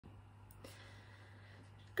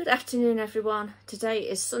Good afternoon everyone. Today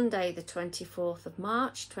is Sunday the 24th of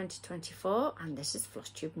March 2024 and this is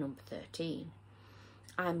Flosstube number 13.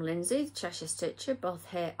 I'm Lindsay, the Cheshire Stitcher, both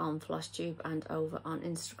here on Flosstube and over on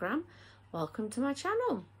Instagram. Welcome to my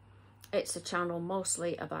channel. It's a channel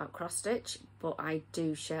mostly about cross stitch, but I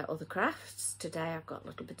do share other crafts. Today I've got a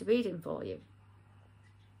little bit of beading for you.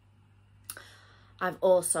 I've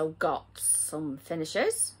also got some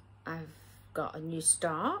finishes. I've got a new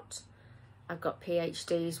start. I've got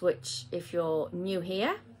PhDs, which if you're new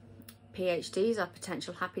here, PhDs are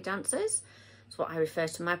potential happy dancers. It's what I refer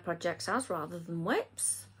to my projects as rather than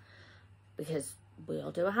whips, because we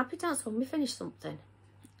all do a happy dance when we finish something.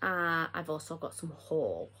 I've also got some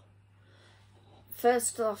haul.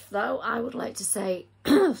 First off though, I would like to say,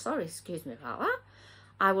 sorry, excuse me about that.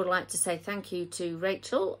 I would like to say thank you to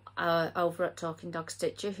Rachel over at Talking Dog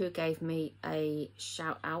Stitcher, who gave me a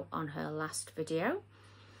shout out on her last video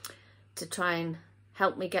to try and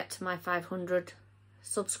help me get to my 500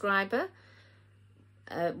 subscriber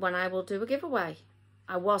when I will do a giveaway.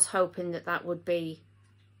 I was hoping that that would be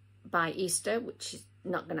by Easter, which is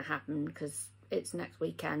not going to happen because it's next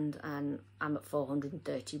weekend and I'm at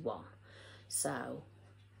 431. So,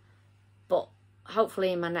 but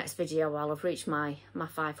hopefully in my next video I'll have reached my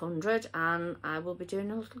 500 and I will be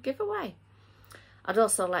doing a little giveaway. I'd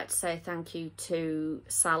also like to say thank you to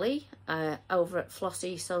Sally over at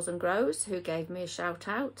Flossie Sews and Grows, who gave me a shout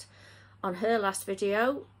out on her last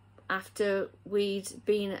video after we'd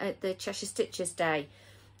been at the Cheshire Stitchers Day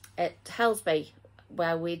at Helsby,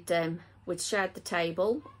 where we'd shared the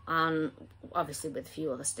table and obviously with a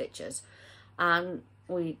few other stitchers, and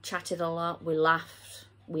we chatted a lot, we laughed,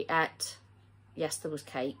 we ate, yes there was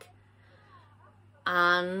cake,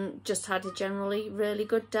 and just had a generally really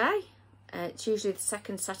good day. It's usually the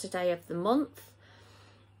second Saturday of the month.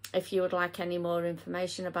 If you would like any more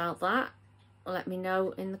information about that, let me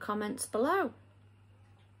know in the comments below.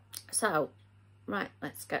 So, right,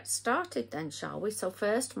 let's get started then, shall we? So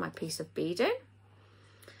first, my piece of beading.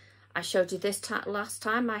 I showed you this last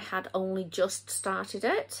time. I had only just started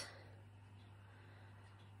it.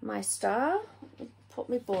 My star, put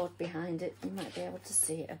my board behind it. You might be able to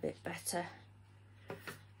see it a bit better.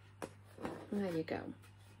 There you go.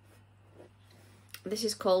 This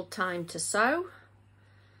is called Time to Sew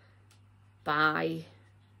by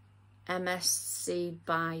MSC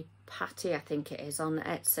by Patty, I think it is, on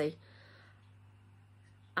Etsy.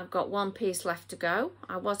 I've got one piece left to go.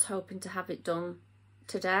 I was hoping to have it done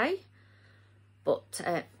today, but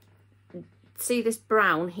see this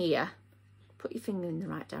brown here? Put your finger in the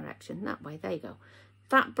right direction, that way, there you go.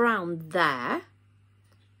 That brown there,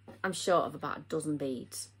 I'm short of about a dozen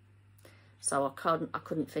beads. So I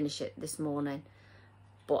couldn't finish it this morning.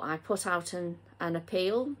 But I put out an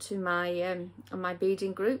appeal to my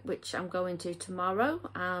beading group, which I'm going to tomorrow,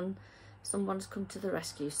 and someone's come to the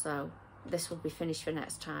rescue, so this will be finished for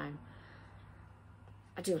next time.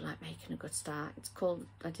 I do like making a good start. It's called,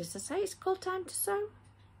 did I say it's called Time to Sew?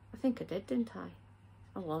 I think I did, didn't I?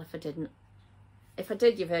 Oh well, if I didn't. If I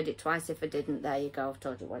did, you've heard it twice. If I didn't, there you go, I've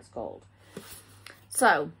told you what it's called.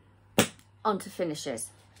 So, on to finishes.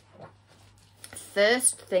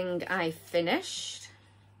 First thing I finished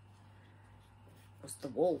was the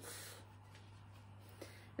wolf.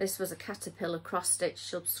 This was a Caterpillar cross stitch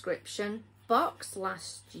subscription box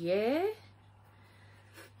last year,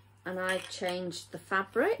 and I changed the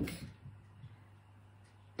fabric.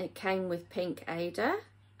 It came with pink Ada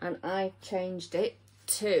and I changed it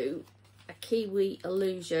to a Kiwi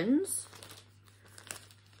Illusions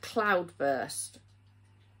Cloudburst.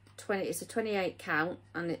 It's a 28 count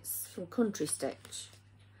and it's from Country Stitch.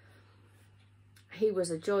 He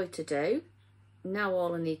was a joy to do. Now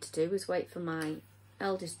all I need to do is wait for my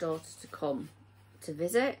eldest daughter to come to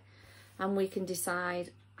visit and we can decide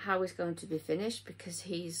how he's going to be finished, because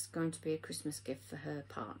he's going to be a Christmas gift for her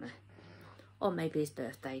partner. Or maybe his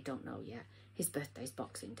birthday, don't know yet. His birthday's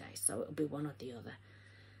Boxing Day, so it'll be one or the other.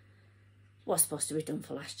 Was supposed to be done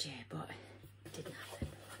for last year, but it didn't happen.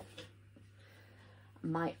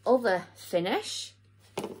 My other finish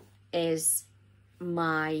is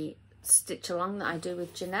my stitch along that I do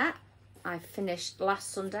with Jeanette. I finished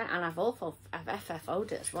last Sunday, and I've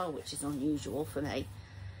FFO'd it as well, which is unusual for me.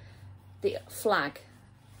 The flag,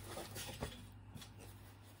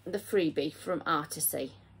 the freebie from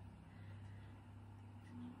Artisy.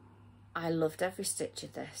 I loved every stitch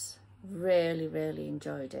of this. Really, really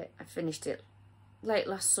enjoyed it. I finished it late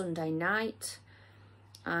last Sunday night,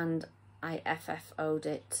 and I FFO'd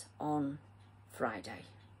it on Friday.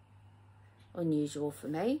 Unusual for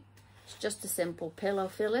me. It's just a simple pillow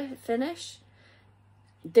finish.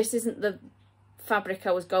 This isn't the fabric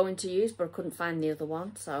I was going to use, but I couldn't find the other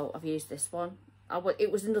one, so I've used this one.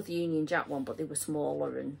 It was another Union Jack one, but they were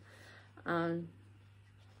smaller, and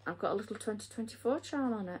I've got a little 2024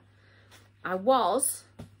 charm on it. I was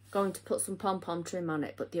going to put some pom-pom trim on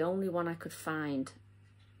it, but the only one I could find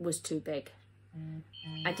was too big.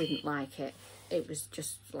 I didn't like it. It was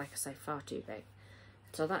just, like I say, far too big.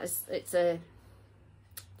 So it's a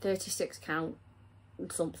 36 count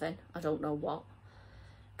something, I don't know what,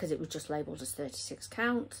 because it was just labelled as 36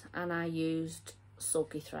 count, and I used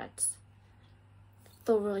sulky threads.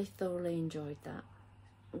 Thoroughly enjoyed that.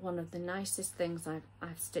 One of the nicest things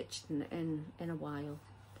I've stitched in a while.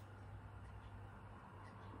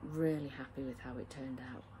 Really happy with how it turned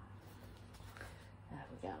out. There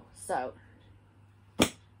we go. So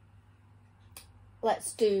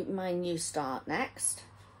let's do my new start next.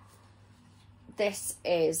 This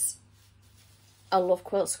is a Love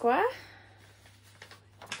Quilt square.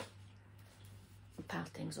 I piled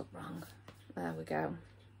things up wrong. There we go.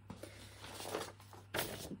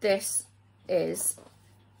 This is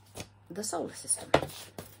the solar system.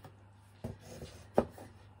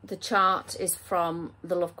 The chart is from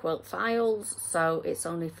the Love Quilt files, so it's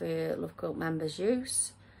only for Love Quilt members'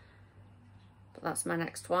 use. But that's my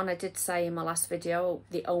next one. I did say in my last video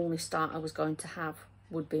the only start I was going to have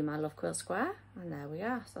would be my Love Quilt square, and there we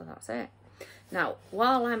are, so that's it. Now,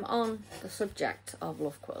 while I'm on the subject of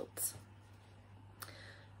Love Quilts,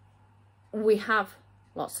 we have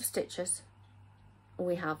lots of stitches,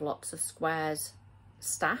 we have lots of squares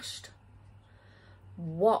stashed.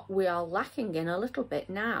 What we are lacking in a little bit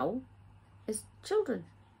now is children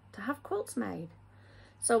to have quilts made.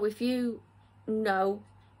 So if you know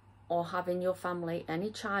or have in your family any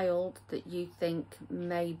child that you think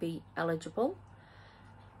may be eligible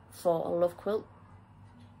for a Love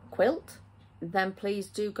quilt, then please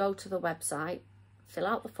do go to the website, fill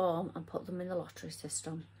out the form and put them in the lottery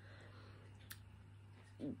system.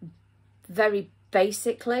 Very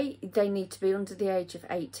basically, they need to be under the age of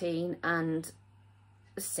 18 and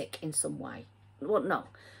sick in some way. Well, no,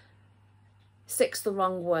 sick's the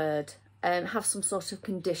wrong word. Have some sort of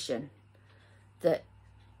condition that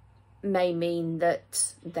may mean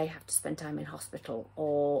that they have to spend time in hospital,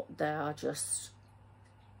 or they are just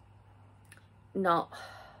not,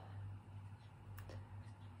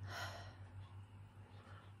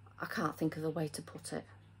 I can't think of a way to put it.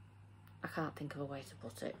 I can't think of a way to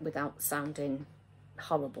put it without sounding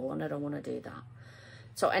horrible, and I don't want to do that.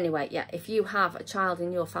 So anyway, yeah, if you have a child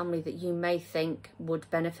in your family that you may think would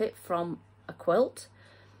benefit from a quilt,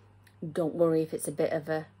 don't worry if it's a bit of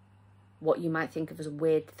a, what you might think of as a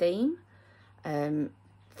weird theme.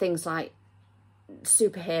 Things like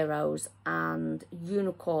superheroes and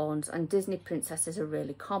unicorns and Disney princesses are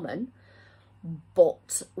really common,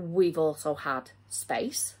 but we've also had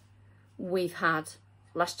space. We've had,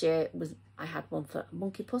 last year I had one for a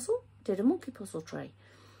monkey puzzle, did a monkey puzzle tree.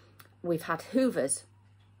 We've had Hoovers,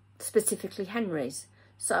 specifically Henry's.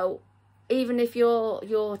 So even if your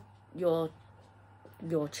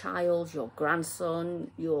child, your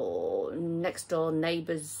grandson, your next door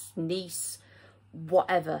neighbour's niece,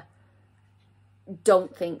 whatever,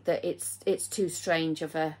 don't think that it's too strange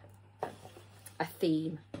of a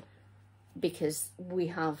theme, because we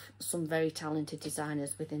have some very talented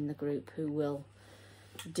designers within the group who will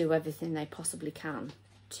do everything they possibly can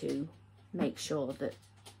to make sure that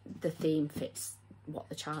the theme fits what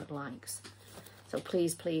the child likes. So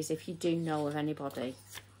please, if you do know of anybody,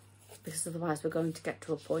 because otherwise we're going to get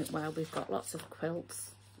to a point where we've got lots of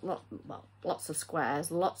quilts, lots of squares,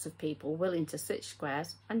 lots of people willing to stitch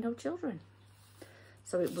squares and no children.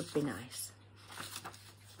 So it would be nice.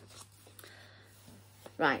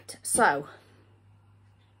 Right, so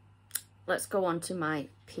let's go on to my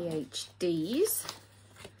PhDs.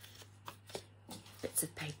 Bits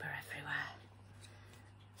of paper everywhere.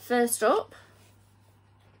 First up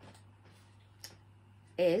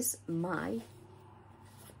is my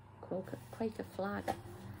Quaker flag.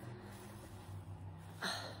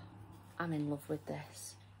 I'm in love with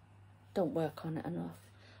this. Don't work on it enough.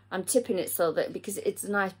 I'm tipping it so that, because it's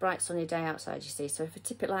a nice bright sunny day outside, you see, so if I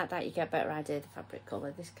tip it like that you get a better idea of the fabric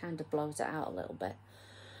colour. This kind of blows it out a little bit.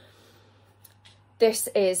 This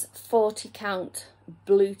is 40 count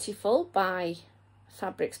Bluetiful by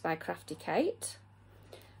Fabrics by Crafty Kate.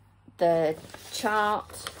 The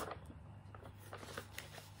chart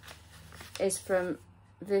is from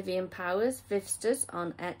Vivian Powers, Vivsters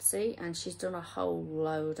on Etsy, and she's done a whole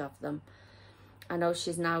load of them. I know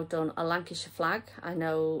she's now done a Lancashire flag. I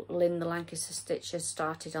know Lynn the Lancashire Stitcher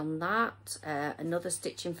started on that. Another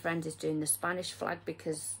stitching friend is doing the Spanish flag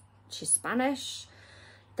because she's Spanish.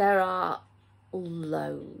 There are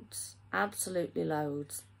loads absolutely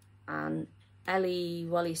loads. And Ellie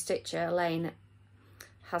Wally Stitcher, Elaine,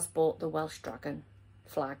 has bought the Welsh Dragon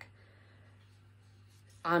flag.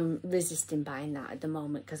 I'm resisting buying that at the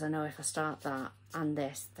moment because I know if I start that and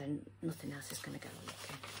this, then nothing else is going to go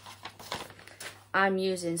looking. I'm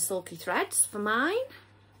using sulky threads for mine.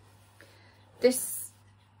 This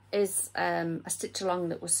is a stitch along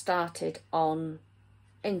that was started on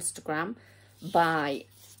Instagram by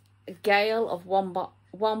Gail of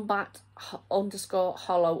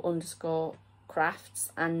wombat_hollow_crafts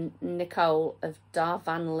and Nicole of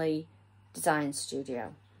Darvanley Design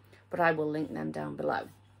Studio, but I will link them down below.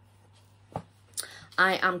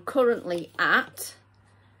 I am currently at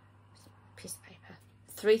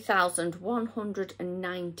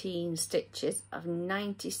 3,119 stitches of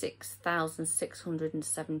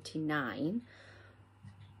 96,679.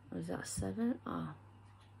 Was that 7? Oh,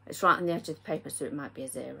 it's right on the edge of the paper, so it might be a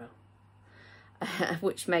 0.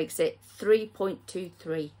 Which makes it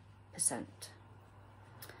 3.23%.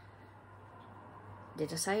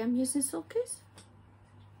 Did I say I'm using sulkies?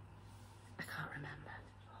 I can't remember.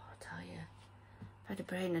 Oh, I tell you, if I had a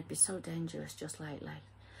brain, I'd be so dangerous just lately.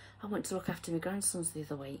 I went to look after my grandsons the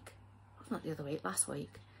other week. Well, not the other week, last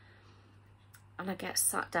week. And I get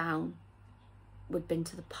sat down. We'd been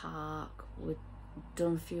to the park. We'd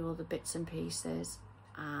done a few other bits and pieces.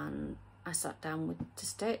 And I sat down to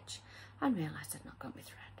stitch and realised I'd not got my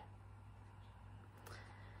thread.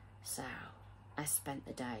 So I spent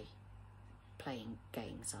the day playing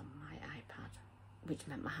games on my iPad, which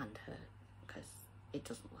meant my hand hurt because it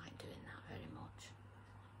doesn't like doing that very much.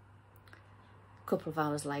 A couple of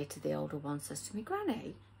hours later, the older one says to me,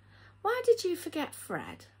 "Granny, why did you forget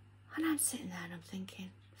Fred?" And I'm sitting there and I'm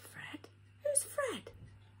thinking, Fred? Who's Fred?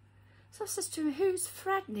 So I says to him, "Who's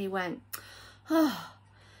Fred?" And he went, "Oh,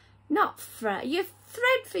 not Fred, your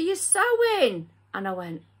thread for your sewing." And I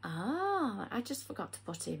went, "Ah, I just forgot to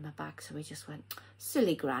put it in my bag." So he just went,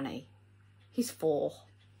 "Silly Granny. He's 4.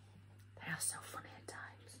 They are so funny at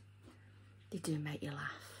times. They do make you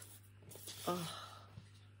laugh. Oh.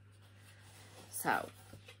 So,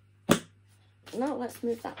 now let's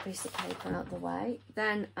move that piece of paper out of the way.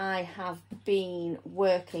 Then I have been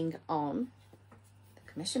working on the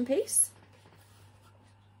commission piece.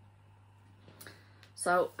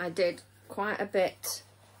 So I did quite a bit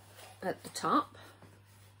at the top,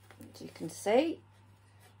 as you can see.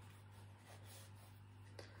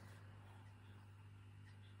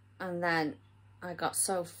 And then I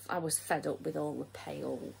was fed up with all the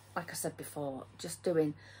pale, like I said before, just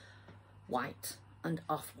doing white and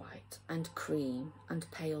off-white and cream and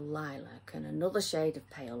pale lilac and another shade of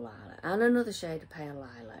pale lilac and another shade of pale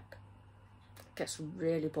lilac. It gets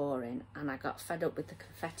really boring and I got fed up with the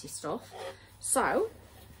confetti stuff. So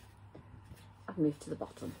I've moved to the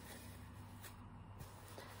bottom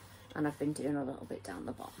and I've been doing a little bit down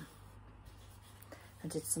the bottom. I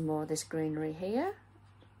did some more of this greenery here.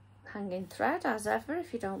 Hanging thread as ever.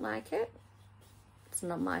 If you don't like it, it's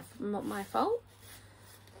not my fault.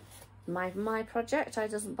 My project.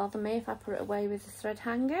 It doesn't bother me if I put it away with the thread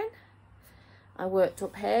hanging. I worked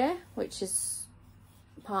up here, which is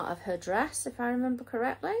part of her dress, if I remember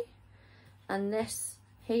correctly. And this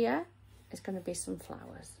here is going to be some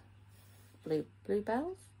flowers.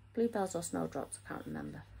 Bluebells or snowdrops, I can't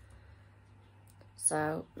remember.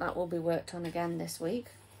 So that will be worked on again this week.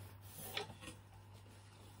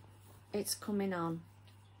 It's coming on.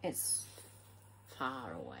 It's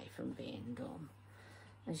far away from being done.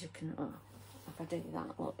 As you can, oh, if I do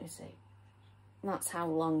that, look, you see, that's how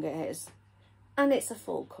long it is. And it's a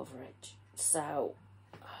full coverage. So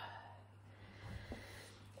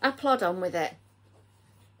I plod on with it.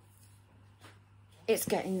 It's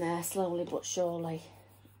getting there slowly but surely.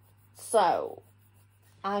 So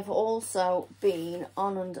I've also been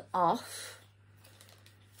on and off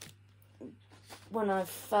when I've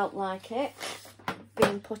felt like it,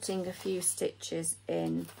 been putting a few stitches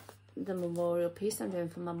in the memorial piece I'm doing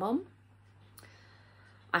for my mum.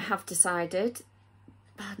 I have decided,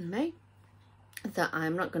 pardon me, that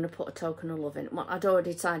I'm not going to put a token of love in. Well, I'd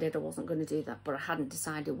already decided I wasn't going to do that, but I hadn't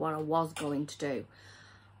decided what I was going to do.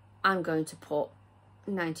 I'm going to put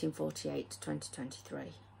 1948 to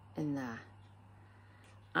 2023 in there.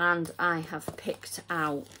 And I have picked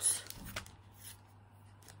out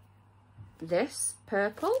this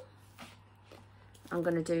purple. I'm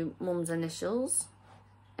going to do Mum's initials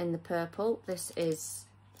in the purple. This is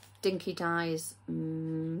Dinky Dye's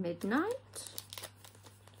Midnight.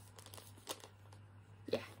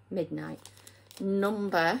 Yeah, Midnight.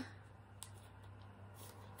 Number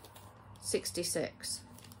 66.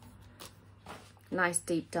 Nice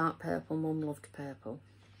deep dark purple. Mum loved purple.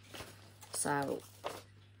 So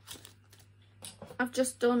I've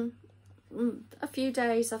just done a few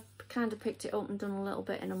days. I've kind of picked it up and done a little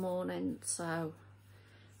bit in the morning. So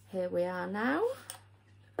here we are now.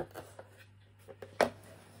 I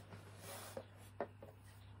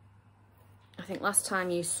think last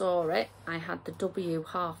time you saw it, I had the W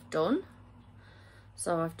half done.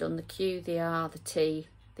 So I've done the Q, the R, the T,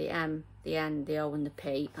 the M, the N, the O and the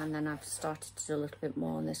P, and then I've started to do a little bit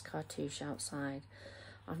more on this cartouche outside.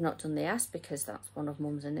 I've not done the S because that's one of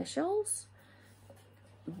Mum's initials.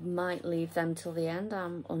 Might leave them till the end,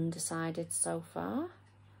 I'm undecided so far.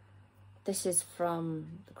 This is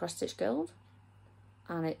from the Cross Stitch Guild,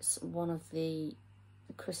 and it's one of the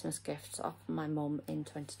Christmas gifts off my mum in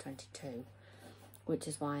 2022, which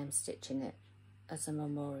is why I'm stitching it as a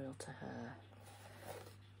memorial to her.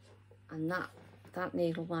 And that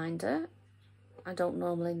needle minder, I don't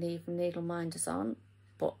normally leave needle minders on,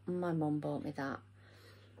 but my mum bought me that,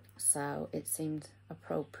 so it seemed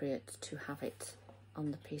appropriate to have it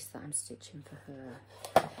on the piece that I'm stitching for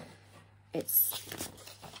her. It's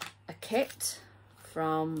a kit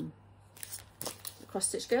from the Cross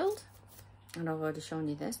Stitch Guild, and I've already shown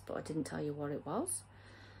you this, but I didn't tell you what it was.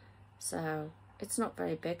 So it's not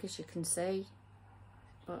very big, as you can see,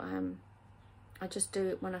 but I just do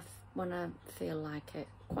it when I feel like it.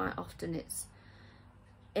 Quite often it's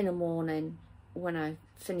in the morning when I've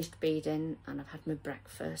finished beading and I've had my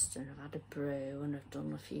breakfast and I've had a brew and I've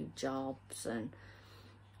done a few jobs, and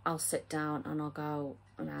I'll sit down and I'll go,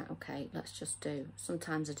 right, okay, let's just do.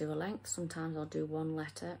 Sometimes I do a length, sometimes I'll do one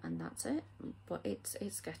letter and that's it, but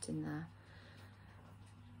it's getting there.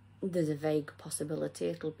 There's a vague possibility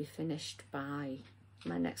it'll be finished by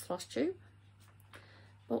my next floss tube,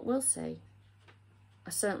 but we'll see. I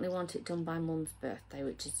certainly want it done by Mum's birthday,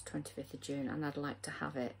 which is the 25th of June, and I'd like to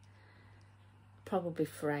have it probably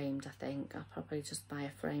framed. I think I'll probably just buy a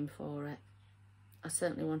frame for it. I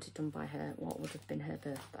certainly want it done by her, what would have been her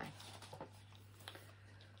birthday.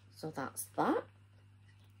 So that's that.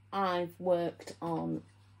 I've worked on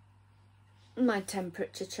my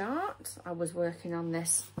temperature chart. I was working on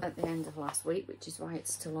this at the end of last week, which is why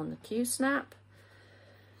it's still on the Q snap.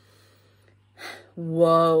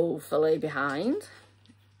 Woefully behind.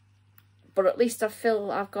 But at least I've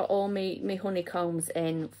got all me honeycombs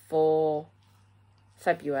in for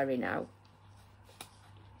February now.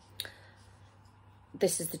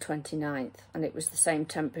 This is the 29th, and it was the same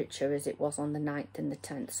temperature as it was on the 9th and the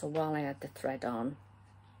 10th. So while I had the thread on,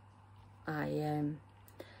 I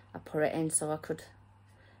put it in so I could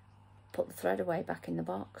put the thread away back in the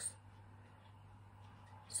box.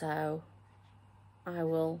 So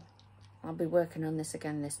I'll be working on this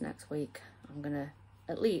again this next week. I'm gonna,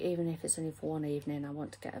 at least, even if it's only for one evening, I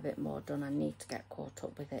want to get a bit more done. I need to get caught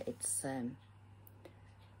up with it. It's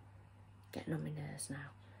getting on my nerves now.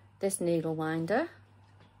 This needle winder,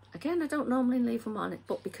 again, I don't normally leave them on it,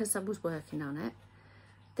 but because I was working on it,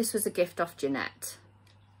 this was a gift off Jeanette.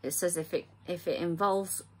 It says if it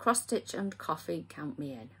involves cross stitch and coffee, count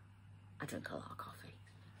me in. I drink a lot of coffee.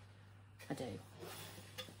 I do.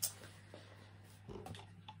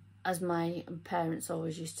 As my parents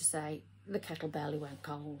always used to say, the kettle barely went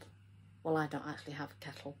cold. Well, I don't actually have a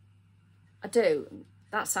kettle. I do.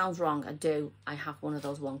 That sounds wrong. I do. I have one of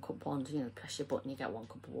those 1 cup ones. You know, press your button, you get 1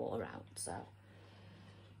 cup of water out. So,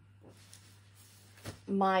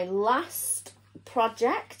 my last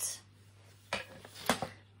project,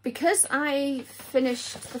 because I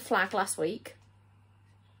finished the flag last week,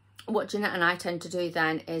 what Jeanette and I tend to do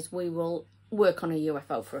then is we will work on a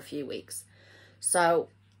UFO for a few weeks. So,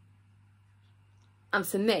 and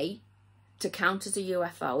for me, to count as a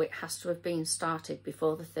UFO, it has to have been started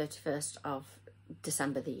before the 31st of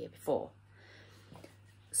December the year before.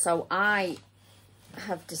 So I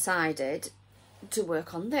have decided to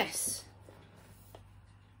work on this.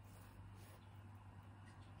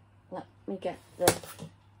 Let me get the,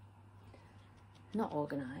 not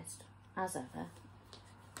organised as ever.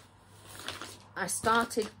 I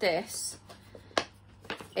started this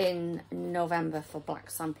in November for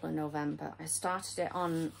Black Sampler November. I started it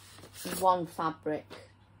on one fabric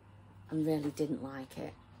and really didn't like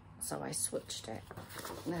it, so I switched it.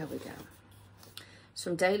 There we go.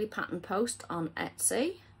 Some Daily Pattern Post on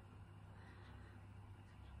Etsy.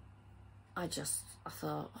 I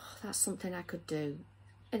thought, oh, that's something I could do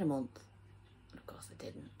in a month, and of course I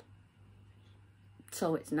didn't.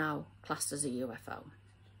 So it's now classed as a UFO.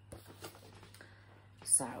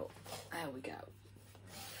 So there we go.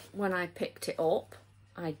 When I picked it up,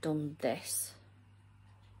 I'd done this.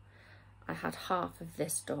 I had half of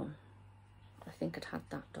this done. I think I'd had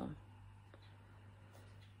that done.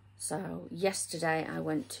 So yesterday I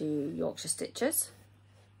went to Yorkshire Stitchers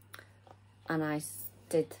and I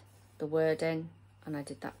did the wording and I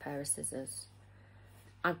did that pair of scissors.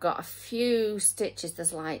 I've got a few stitches,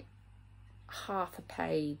 there's like half a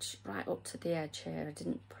page right up to the edge here. I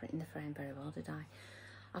didn't put it in the frame very well, did I?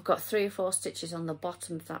 I've got 3 or 4 stitches on the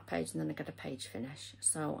bottom of that page, and then I get a page finish,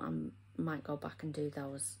 so I might go back and do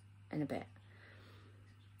those in a bit.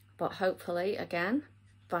 But hopefully, again,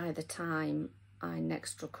 by the time I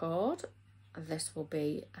next record, this will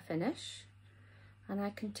be a finish and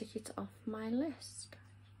I can tick it off my list.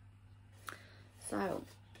 So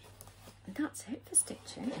that's it for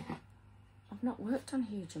stitching. I've not worked on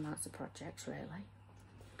huge amounts of projects really.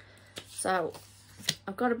 So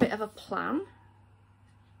I've got a bit of a plan.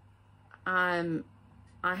 I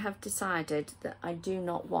have decided that I do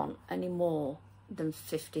not want any more than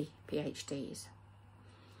 50 PhDs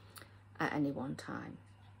at any one time.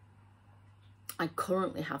 I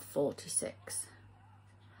currently have 46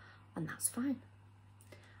 and that's fine.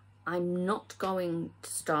 I'm not going to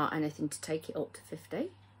start anything to take it up to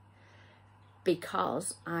 50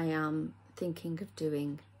 because I am thinking of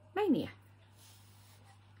doing Mania.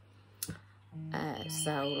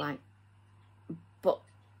 But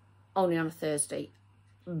only on a Thursday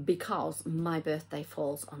because my birthday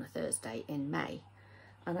falls on a Thursday in May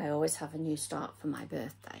and I always have a new start for my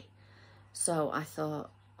birthday. So I thought,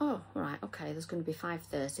 oh, right, okay, there's going to be 5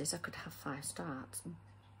 Thursdays. I could have 5 starts.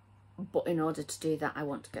 But in order to do that, I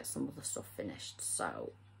want to get some other stuff finished.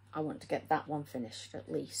 So I want to get that one finished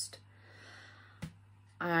at least.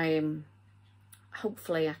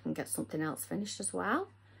 Hopefully I can get something else finished as well.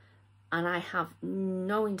 And I have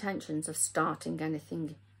no intentions of starting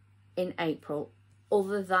anything in April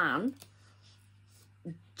other than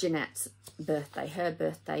Jeanette's birthday. Her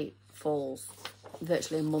birthday falls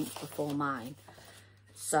virtually a month before mine.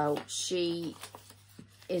 So she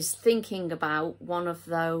is thinking about one of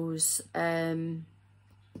those hands-on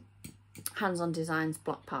designs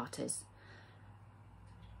block parties.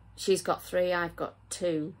 She's got 3, I've got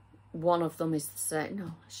 2. One of them is the same.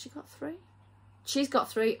 No, has she got 3? She's got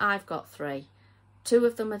 3, I've got 3. 2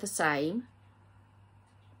 of them are the same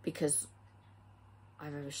because I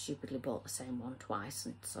very stupidly bought the same one twice,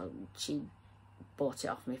 and so she bought it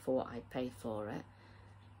off me for what I paid for it.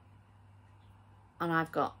 And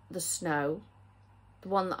I've got the snow. The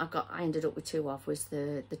one that I ended up with 2 of was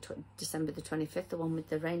the December the 25th, the one with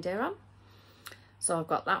the reindeer on. So I've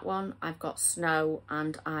got that one, I've got snow,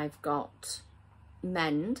 and I've got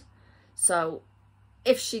mend. So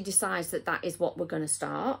if she decides that that is what we're going to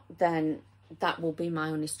start, then that will be my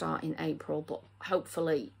only start in April, but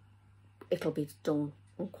hopefully it'll be done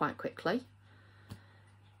quite quickly.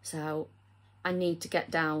 So I need to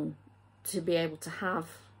get down to be able to have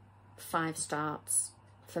 5 starts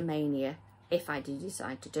for Mania. If I do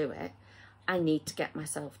decide to do it, I need to get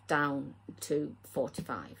myself down to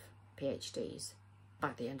 45 PhDs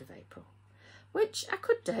by the end of April, which I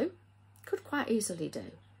could quite easily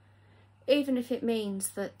do. Even if it means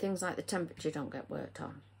that things like the temperature don't get worked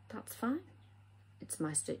on, that's fine. It's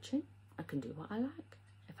my stitching. I can do what I like.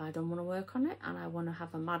 If I don't want to work on it and I want to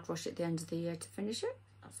have a mad rush at the end of the year to finish it,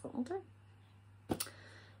 that's what I'll do.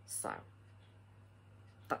 So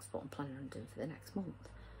that's what I'm planning on doing for the next month.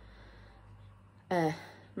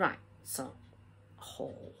 Right, so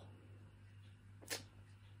haul.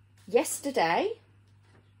 Yesterday,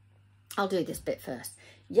 I'll do this bit first.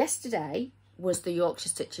 Yesterday was the Yorkshire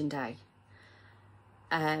Stitching Day.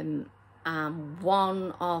 One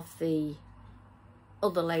of the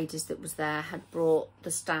other ladies that was there had brought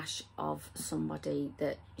the stash of somebody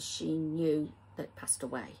that she knew that passed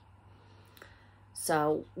away.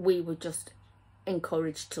 So we were just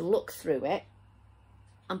encouraged to look through it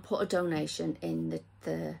and put a donation in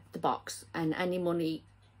the box, and any money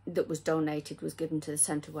that was donated was given to the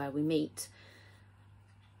centre where we meet.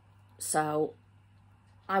 So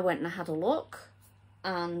I went and I had a look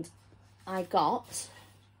and I got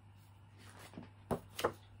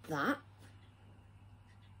that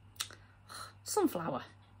sunflower,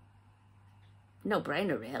 no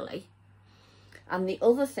brainer really. And the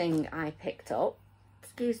other thing I picked up,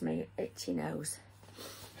 excuse me, itchy nose.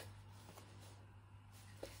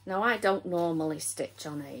 Now, I don't normally stitch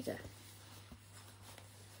on Ada.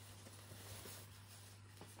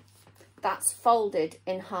 That's folded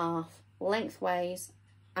in half, lengthways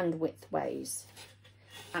and widthways.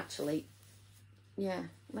 Actually, yeah,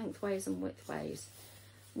 lengthways and widthways.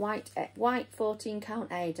 White 14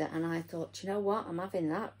 count Ada, and I thought, you know what, I'm having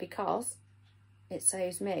that because it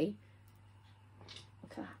saves me,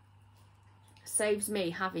 look at that, saves me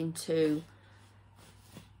having to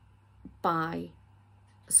buy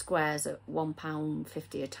squares at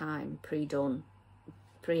 £1.50 a time, pre-done,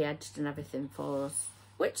 pre-edged and everything for us,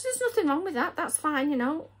 which there's nothing wrong with that, that's fine, you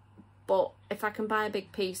know, but if I can buy a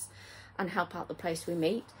big piece and help out the place we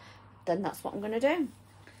meet, then that's what I'm going to do.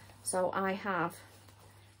 So I have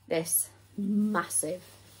this massive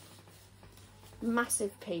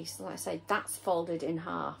piece. Like I say, that's folded in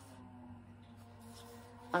half.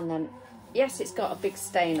 And then, yes, it's got a big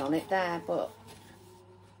stain on it there, but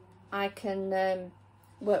I can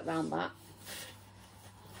work around that.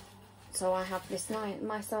 So I have this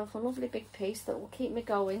myself a lovely big piece that will keep me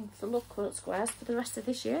going for Love Quilt Squares for the rest of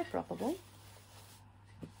this year, probably.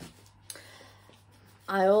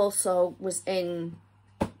 I also was in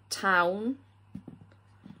town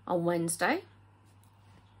on Wednesday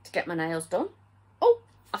to get my nails done. Oh,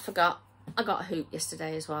 I forgot. I got a hoop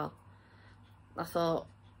yesterday as well. I thought,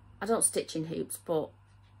 I don't stitch in hoops, but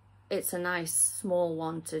it's a nice small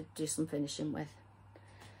one to do some finishing with.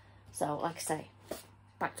 So, like I say,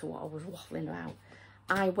 back to what I was waffling about.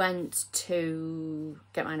 I went to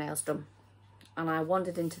get my nails done. And I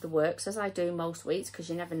wandered into the works, as I do most weeks, because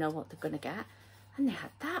you never know what they're going to get. And they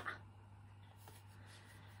had that.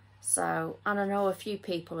 So, and I know a few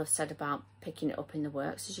people have said about picking it up in the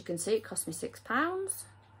works. As you can see, it cost me £6.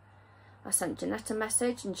 I sent Jeanette a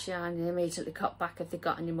message and she immediately got back, if they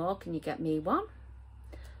got any more, can you get me one?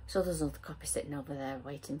 So there's another copy sitting over there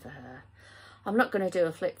waiting for her. I'm not going to do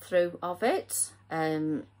a flip through of it.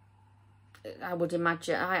 I would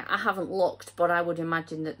imagine, I haven't looked, but I would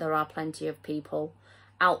imagine that there are plenty of people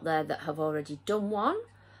out there that have already done one.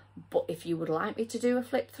 But if you would like me to do a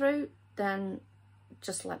flip through, then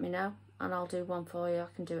just let me know and I'll do one for you. I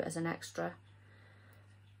can do it as an extra.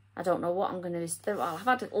 I don't know what I'm going to do. Well, I've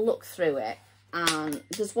had a look through it and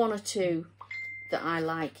there's one or two that I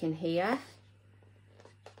like in here.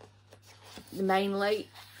 Mainly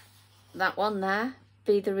that one there,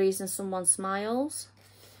 Be the Reason Someone Smiles.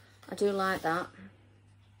 I do like that.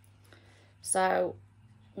 So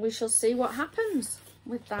we shall see what happens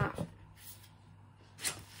with that.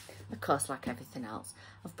 Of course, like everything else,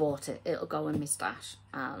 I've bought it. It'll go in my stash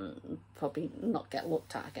and probably not get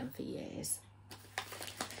looked at again for years.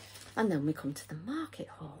 And then we come to the market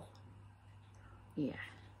haul. Yeah.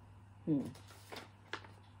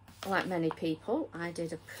 Like many people, I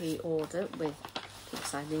did a pre-order with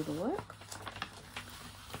Peakside Needlework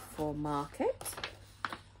for market.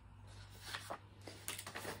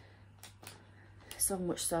 So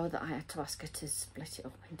much so that I had to ask her to split it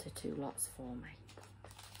up into 2 lots for me.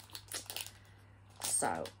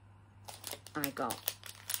 So I got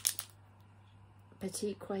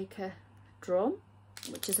Petite Quaker drum,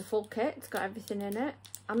 which is a full kit. It's got everything in it.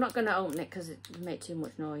 I'm not going to open it because it would make too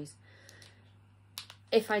much noise.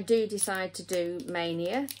 If I do decide to do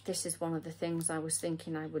Mania, this is one of the things I was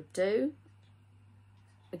thinking I would do.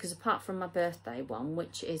 Because apart from my birthday one,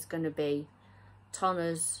 which is going to be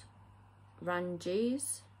Tonner's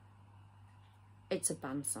Rangies, it's a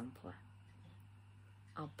band sampler.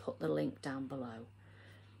 I'll put the link down below.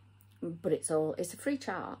 But it's a free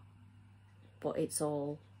chart, but it's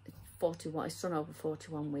all 41, it's done over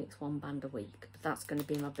 41 weeks, 1 band a week. But that's going to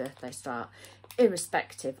be my birthday start,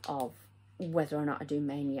 irrespective of whether or not I do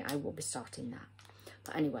Mania. I will be starting that.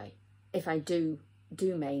 But anyway, if I do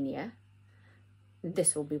Mania,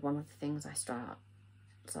 this will be one of the things I start.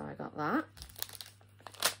 So I got that.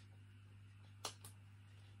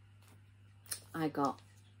 I got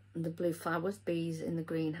the Blue Flowers Bees in the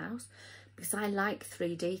Greenhouse, because I like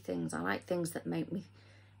 3D things. I like things that make me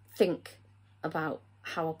think about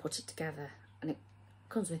how I put it together, and it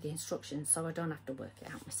comes with the instructions, so I don't have to work it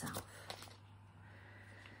out myself.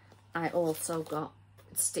 I also got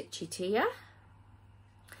Stitchy,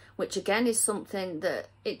 which again is something that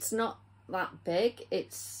it's not that big.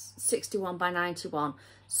 It's 61 by 91,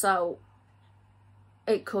 so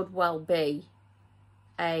it could well be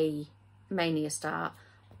a Mania start,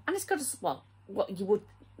 and it's got a, well, what you would,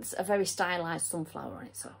 it's a very stylized sunflower on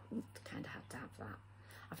it, so kind of had to have that.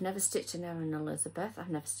 I've never stitched an Erin Elizabeth. I've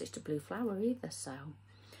never stitched a blue flower either, so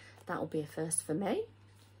that will be a first for me.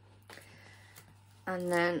 And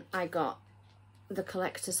then I got the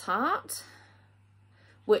Collector's Heart,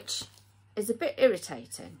 which is a bit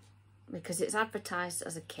irritating because it's advertised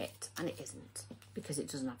as a kit, and it isn't, because it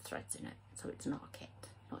doesn't have threads in it, so it's not a kit,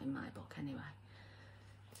 not in my book anyway.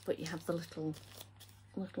 But you have the little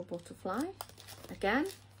butterfly again,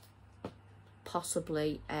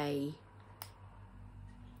 possibly a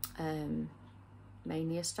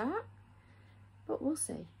Mania start, but we'll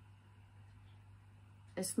see.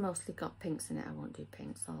 It's mostly got pinks in it. I won't do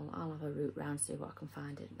pinks. I'll have a root round, see what I can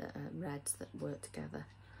find in the reds that work together.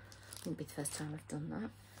 Won't be the first time I've done that.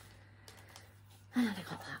 And then I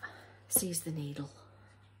got that. Seize the Needle.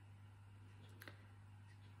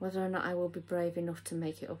 Whether or not I will be brave enough to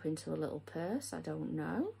make it up into a little purse, I don't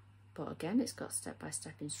know. but again, it's got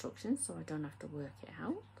step-by-step instructions, so I don't have to work it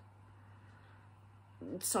out.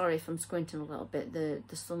 Sorry if I'm squinting a little bit.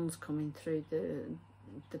 The sun's coming through the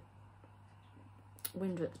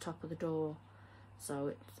window at the top of the door,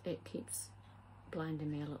 so it keeps blinding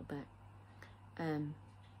me a little bit.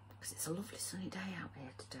 Because it's a lovely sunny day out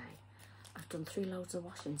here today. I've done 3 loads of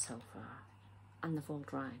washing so far, and they've all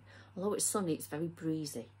dried. Although it's sunny, it's very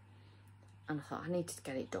breezy, and I thought I needed to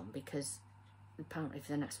get it done because apparently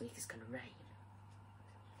for the next week it's going to rain.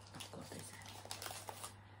 Not good, is it?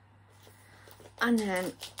 And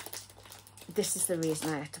then this is the reason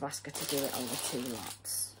I had to ask her to do it over 2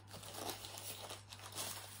 lots.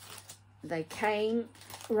 They came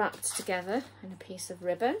wrapped together in a piece of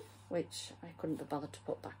ribbon, which I couldn't be bothered to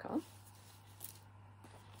put back on.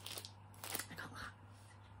 I got that.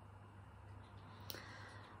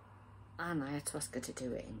 And I had to ask her to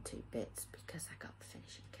do it in 2 bits because I got the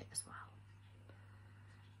finishing kit as well.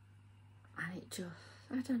 And it just,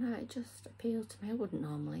 I don't know, it just appealed to me. I wouldn't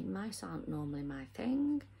normally, mice aren't normally my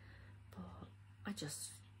thing, but I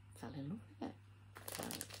just fell in love with it. So,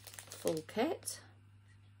 full kit.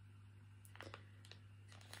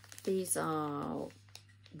 These are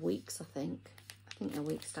weeks, I think. I think they're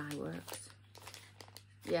weeks dye works.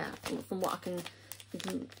 Yeah, from what I can, you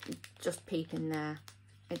can just peep in there.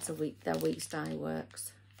 It's a week, they're weeks dye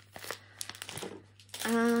works.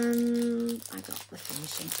 And I got the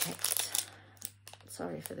finishing kit.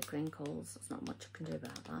 Sorry for the crinkles, there's not much I can do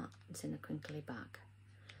about that. It's in a crinkly bag.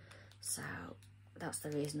 So that's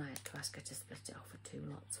the reason I had to ask her to split it over 2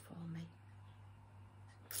 lots for me.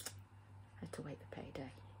 I had to wait the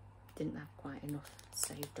payday. Didn't have quite enough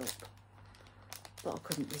saved up, but I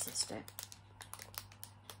couldn't resist it.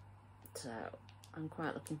 So I'm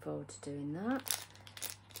quite looking forward to doing that.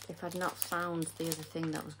 If I'd not found the other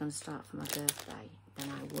thing that was going to start for my birthday, then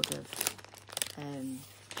I would have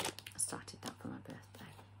started that for my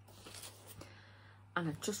birthday. And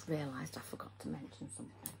I've just realised I forgot to mention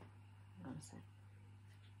something. I'm going to say.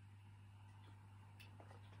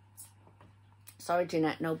 Sorry,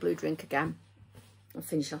 Jeanette, no blue drink again. I'm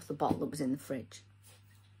finishing off the bottle that was in the fridge.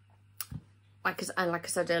 Like I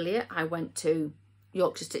said earlier, I went to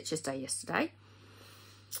Yorkshire Stitchers Day yesterday.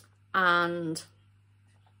 And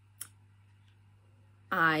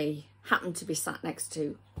I happened to be sat next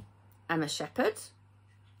to Emma Shepherd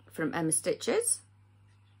from Emma Stitches.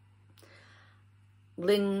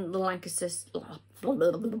 Lynn the Lancashire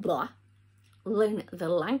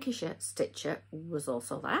Stitcher was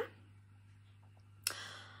also there.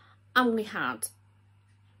 And we had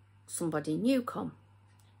somebody new come.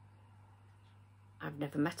 I've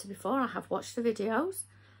never met her before. I have watched the videos.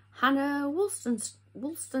 Hannah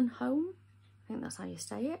Wollstonholme, I think that's how you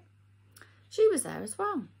say it. She was there as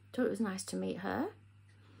well. So it was nice to meet her.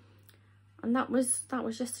 And that was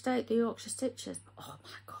yesterday at the Yorkshire Stitchers. Oh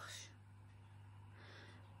my gosh.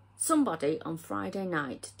 Somebody on Friday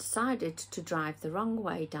night decided to drive the wrong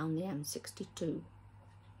way down the M62.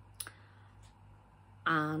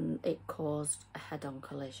 And it caused a head-on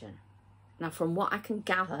collision. Now, from what I can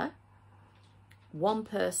gather, one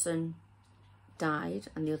person died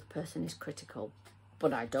and the other person is critical.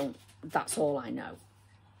 But I don't, that's all I know.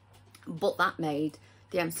 But that made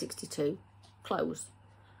the M62 close.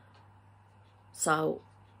 So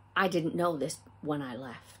I didn't know this when I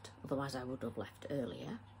left. Otherwise I would have left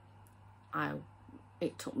earlier.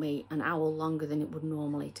 It took me an hour longer than it would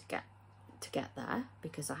normally to get there,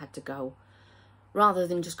 because I had to go, rather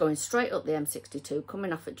than just going straight up the M62,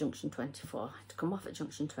 coming off at junction 24, I had to come off at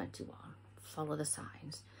junction 21, follow the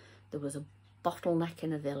signs. There was a bottleneck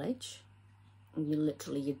in a village, and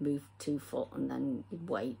you'd move 2 foot and then you'd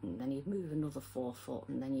wait, and then you'd move another 4 foot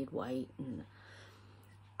and then you'd wait,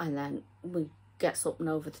 and then we gets up and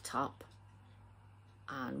over the top.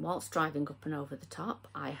 And whilst driving up and over the top,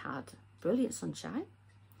 I had brilliant sunshine,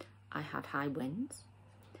 I had high winds,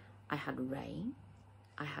 I had rain,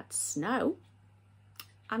 I had snow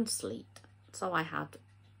and sleet. So I had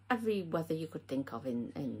every weather you could think of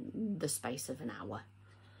in the space of an hour.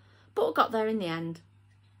 But I got there in the end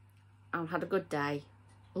and had a good day.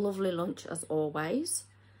 Lovely lunch as always.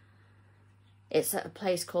 It's at a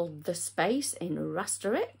place called The Space in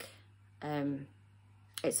Rasterick.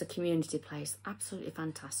 It's a community place, absolutely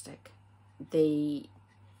fantastic. The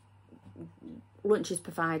lunch is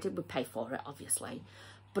provided, we pay for it obviously,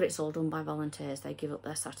 but it's all done by volunteers. They give up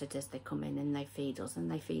their Saturdays, they come in and they feed us,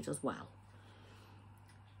 and they feed us well.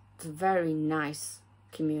 It's a very nice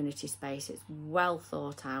community space. It's well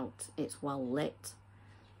thought out, it's well lit.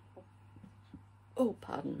 Oh,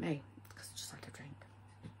 pardon me, because I just had a drink.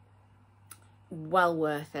 Well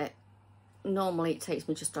worth it. normally it takes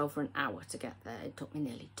me just over an hour to get there. It took me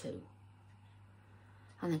nearly 2.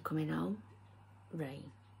 And then coming home,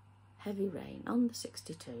 rain. Heavy rain on the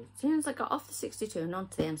 62. As soon as I got off the 62 and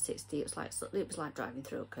onto the M60, it was like driving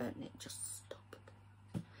through a curtain. It just stopped.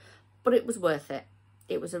 But it was worth it.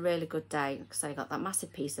 It was a really good day because I got that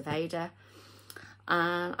massive piece of Ada,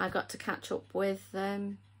 and I got to catch up with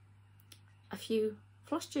a few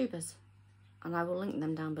Flosstubers, and I will link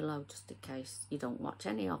them down below just in case you don't watch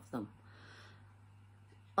any of them.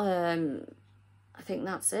 I think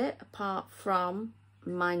that's it, apart from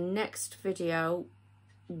my next video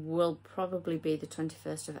will probably be the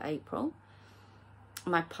 21st of April.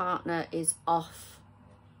 My partner is off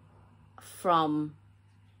from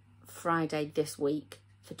Friday this week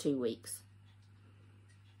for 2 weeks.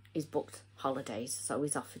 He's booked holidays, so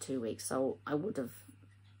he's off for 2 weeks. So I would have,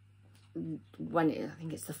 I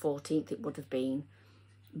think it's the 14th it would have been,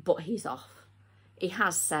 but he's off. He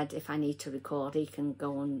has said if I need to record, he can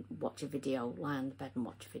go and watch a video, lie on the bed and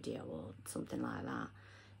watch a video or something like that.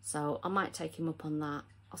 So I might take him up on that.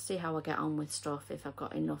 I'll see how I get on with stuff, if I've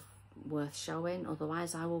got enough worth showing.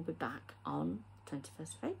 Otherwise, I will be back on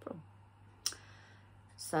 21st of April.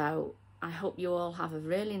 So I hope you all have a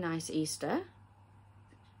really nice Easter.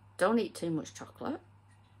 Don't eat too much chocolate.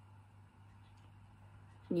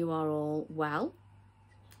 You are all well.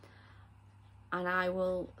 And I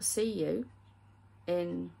will see you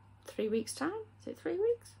in 3 weeks' time. Is it 3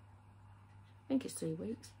 weeks? I think it's 3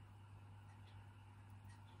 weeks.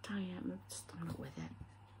 I'm not with it.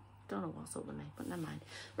 Don't know what's up with me, but never mind.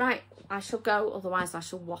 Right, I shall go, otherwise I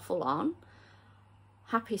shall waffle on.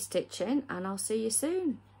 Happy stitching, and I'll see you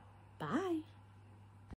soon. Bye.